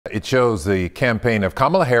It shows the campaign of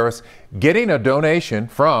Kamala Harris getting a donation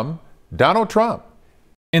from Donald Trump.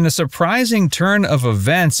 In a surprising turn of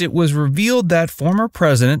events, it was revealed that former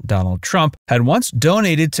President Donald Trump had once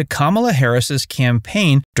donated to Kamala Harris's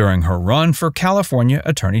campaign during her run for California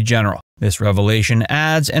Attorney General. This revelation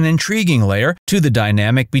adds an intriguing layer to the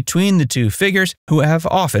dynamic between the two figures who have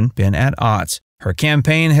often been at odds. Her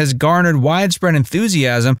campaign has garnered widespread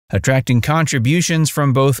enthusiasm, attracting contributions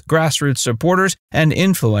from both grassroots supporters and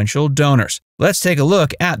influential donors. Let's take a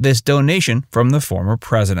look at this donation from the former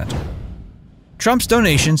president. Trump's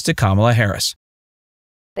donations to Kamala Harris.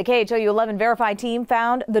 The KHOU 11 Verify team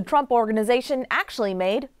found the Trump organization actually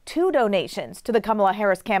made 2 donations to the Kamala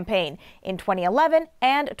Harris campaign in 2011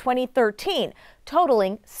 and 2013,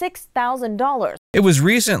 totaling $6,000. It was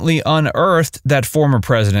recently unearthed that former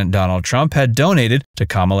President Donald Trump had donated to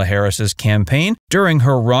Kamala Harris's campaign during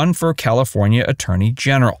her run for California Attorney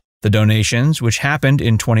General. The donations, which happened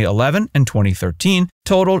in 2011 and 2013,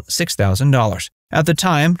 totaled $6,000. At the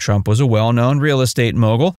time, Trump was a well-known real estate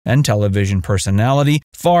mogul and television personality,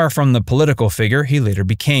 far from the political figure he later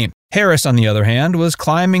became. Harris, on the other hand, was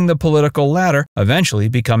climbing the political ladder, eventually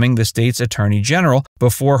becoming the state's attorney general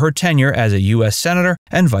before her tenure as a U.S. senator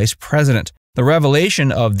and vice president. The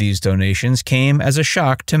revelation of these donations came as a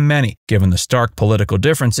shock to many, given the stark political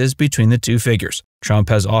differences between the two figures. Trump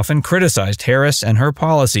has often criticized Harris and her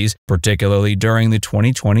policies, particularly during the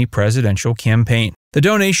 2020 presidential campaign. The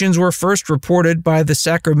donations were first reported by the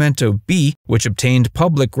Sacramento Bee, which obtained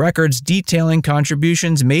public records detailing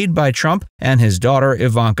contributions made by Trump and his daughter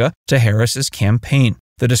Ivanka to Harris's campaign.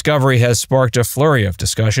 The discovery has sparked a flurry of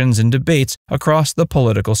discussions and debates across the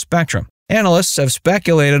political spectrum. Analysts have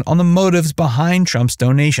speculated on the motives behind Trump's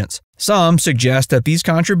donations. Some suggest that these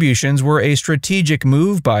contributions were a strategic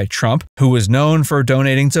move by Trump, who was known for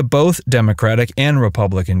donating to both Democratic and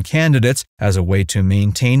Republican candidates as a way to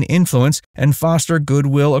maintain influence and foster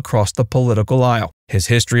goodwill across the political aisle. His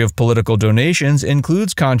history of political donations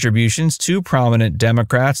includes contributions to prominent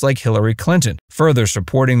Democrats like Hillary Clinton, further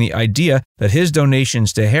supporting the idea that his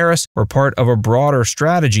donations to Harris were part of a broader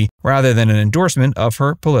strategy rather than an endorsement of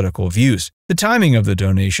her political views. The timing of the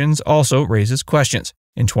donations also raises questions.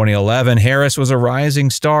 In 2011, Harris was a rising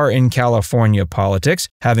star in California politics,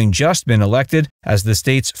 having just been elected as the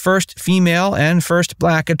state's first female and first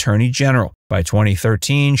black attorney general. By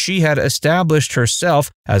 2013, she had established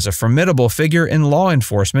herself as a formidable figure in law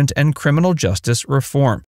enforcement and criminal justice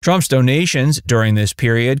reform. Trump's donations during this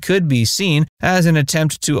period could be seen as an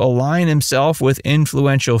attempt to align himself with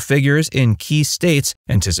influential figures in key states,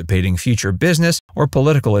 anticipating future business or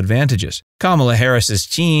political advantages. Kamala Harris's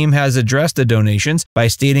team has addressed the donations by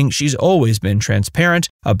stating she's always been transparent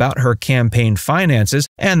about her campaign finances,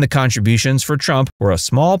 and the contributions for Trump were a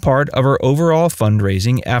small part of her overall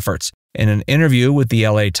fundraising efforts. In an interview with the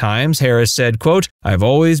LA Times, Harris said, quote, "I've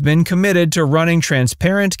always been committed to running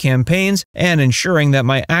transparent campaigns and ensuring that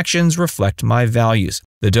my actions reflect my values."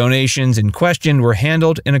 The donations in question were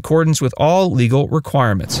handled in accordance with all legal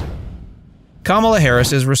requirements. Kamala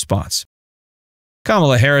Harris's response.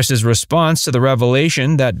 Kamala Harris's response to the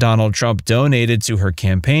revelation that Donald Trump donated to her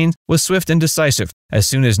campaign was swift and decisive. As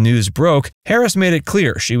soon as news broke, Harris made it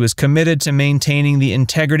clear she was committed to maintaining the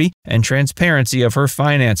integrity and transparency of her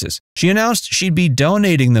finances. She announced she'd be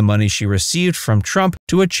donating the money she received from Trump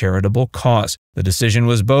to a charitable cause. The decision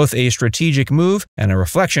was both a strategic move and a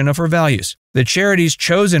reflection of her values. The charities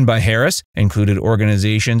chosen by Harris included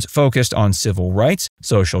organizations focused on civil rights,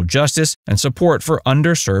 social justice, and support for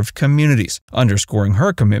underserved communities, underscoring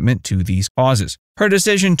her commitment to these causes. Her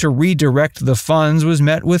decision to redirect the funds was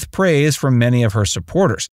met with praise from many of her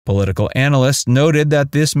supporters. Political analysts noted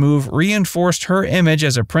that this move reinforced her image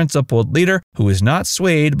as a principled leader who is not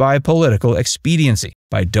swayed by political expediency.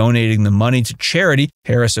 By donating the money to charity,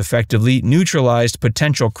 Harris effectively neutralized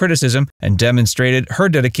potential criticism and demonstrated her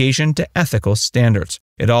dedication to ethical standards.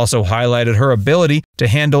 It also highlighted her ability to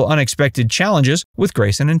handle unexpected challenges with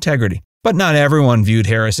grace and integrity. But not everyone viewed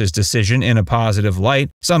Harris's decision in a positive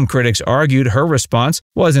light. Some critics argued her response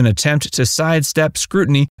was an attempt to sidestep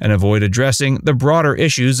scrutiny and avoid addressing the broader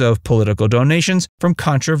issues of political donations from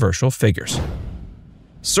controversial figures.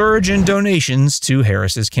 Surge in donations to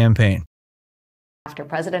Harris's campaign. After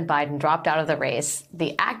President Biden dropped out of the race,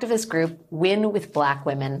 the activist group Win with Black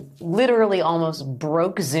Women literally almost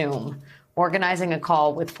broke Zoom, organizing a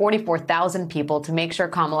call with 44,000 people to make sure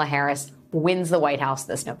Kamala Harris wins the White House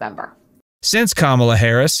this November. Since Kamala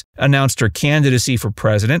Harris announced her candidacy for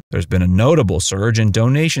president, there's been a notable surge in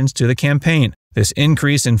donations to the campaign. This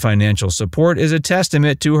increase in financial support is a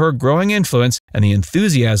testament to her growing influence and the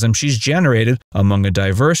enthusiasm she's generated among a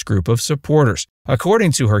diverse group of supporters.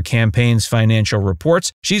 According to her campaign's financial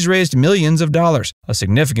reports, she's raised millions of dollars, a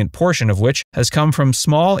significant portion of which has come from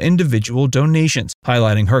small individual donations,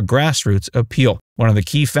 highlighting her grassroots appeal. One of the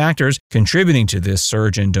key factors contributing to this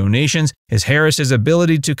surge in donations is Harris's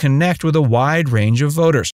ability to connect with a wide range of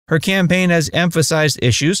voters. Her campaign has emphasized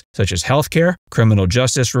issues such as healthcare, criminal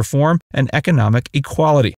justice reform, and economic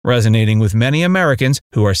equality, resonating with many Americans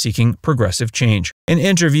who are seeking progressive change. In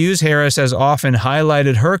interviews, Harris has often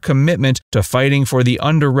highlighted her commitment to fighting for the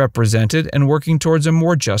underrepresented and working towards a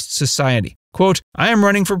more just society. Quote, "I am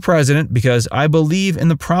running for president because I believe in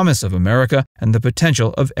the promise of America and the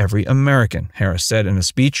potential of every American," Harris said in a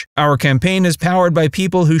speech. "Our campaign is powered by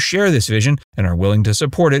people who share this vision and are willing to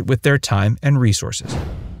support it with their time and resources."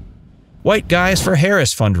 White Guys for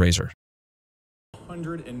Harris fundraiser.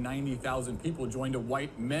 190,000 people joined a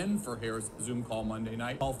White Men for Harris Zoom call Monday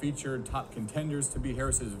night. All featured top contenders to be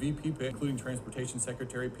Harris's VP pick, including Transportation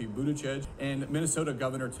Secretary Pete Buttigieg and Minnesota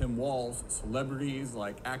Governor Tim Walz. Celebrities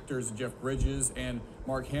like actors Jeff Bridges and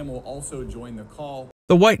Mark Hamill also joined the call.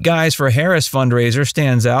 The White Guys for Harris fundraiser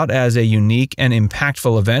stands out as a unique and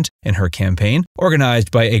impactful event in her campaign.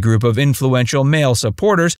 Organized by a group of influential male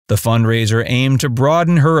supporters, the fundraiser aimed to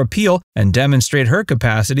broaden her appeal and demonstrate her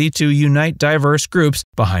capacity to unite diverse groups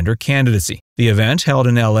behind her candidacy. The event, held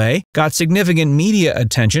in LA, got significant media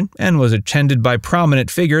attention and was attended by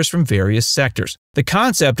prominent figures from various sectors. The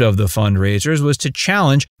concept of the fundraisers was to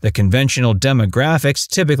challenge the conventional demographics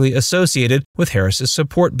typically associated with Harris's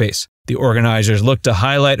support base. The organizers looked to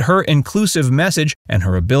highlight her inclusive message and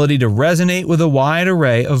her ability to resonate with a wide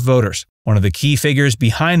array of voters. One of the key figures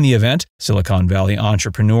behind the event, Silicon Valley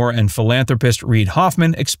entrepreneur and philanthropist Reid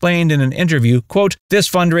Hoffman, explained in an interview, quote, "This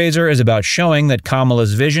fundraiser is about showing that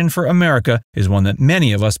Kamala's vision for America is one that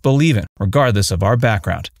many of us believe in, regardless of our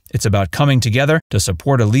background. It's about coming together to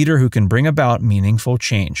support a leader who can bring about meaningful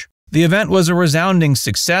change." The event was a resounding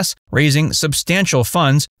success, raising substantial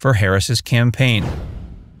funds for Harris's campaign.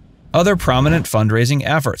 Other prominent fundraising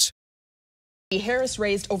efforts. Harris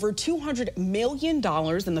raised over $200 million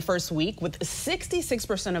in the first week, with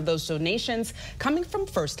 66% of those donations coming from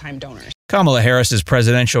first-time donors. Kamala Harris's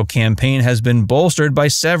presidential campaign has been bolstered by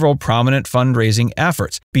several prominent fundraising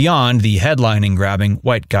efforts beyond the headlining-grabbing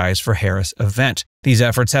White Guys for Harris event. These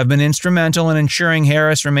efforts have been instrumental in ensuring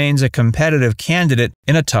Harris remains a competitive candidate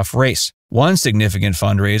in a tough race. One significant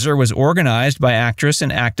fundraiser was organized by actress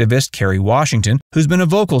and activist Kerry Washington, who's been a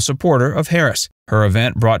vocal supporter of Harris. Her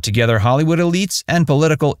event brought together Hollywood elites and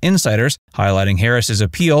political insiders, highlighting Harris's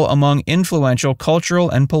appeal among influential cultural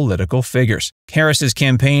and political figures. Harris's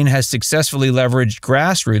campaign has successfully leveraged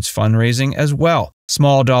grassroots fundraising as well.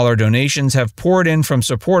 Small dollar donations have poured in from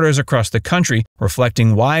supporters across the country,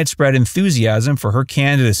 reflecting widespread enthusiasm for her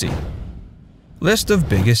candidacy. List of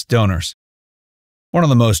biggest donors. One of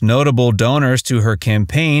the most notable donors to her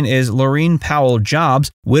campaign is Laurene Powell Jobs,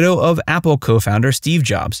 widow of Apple co-founder Steve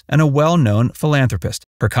Jobs and a well-known philanthropist.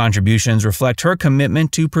 Her contributions reflect her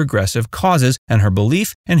commitment to progressive causes and her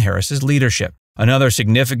belief in Harris's leadership. Another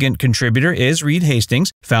significant contributor is Reed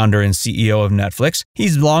Hastings, founder and CEO of Netflix.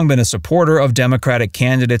 He's long been a supporter of Democratic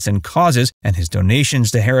candidates and causes, and his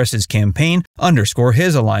donations to Harris's campaign underscore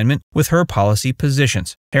his alignment with her policy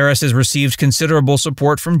positions. Harris has received considerable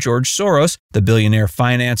support from George Soros, the billionaire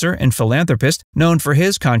financier and philanthropist known for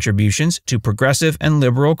his contributions to progressive and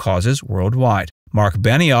liberal causes worldwide. Marc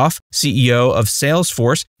Benioff, CEO of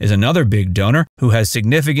Salesforce, is another big donor who has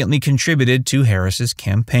significantly contributed to Harris's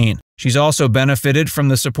campaign. She's also benefited from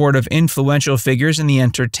the support of influential figures in the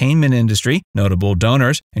entertainment industry. Notable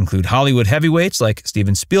donors include Hollywood heavyweights like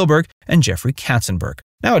Steven Spielberg and Jeffrey Katzenberg.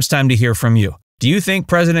 Now it's time to hear from you. Do you think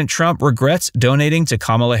President Trump regrets donating to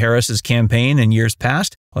Kamala Harris's campaign in years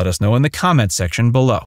past? Let us know in the comments section below.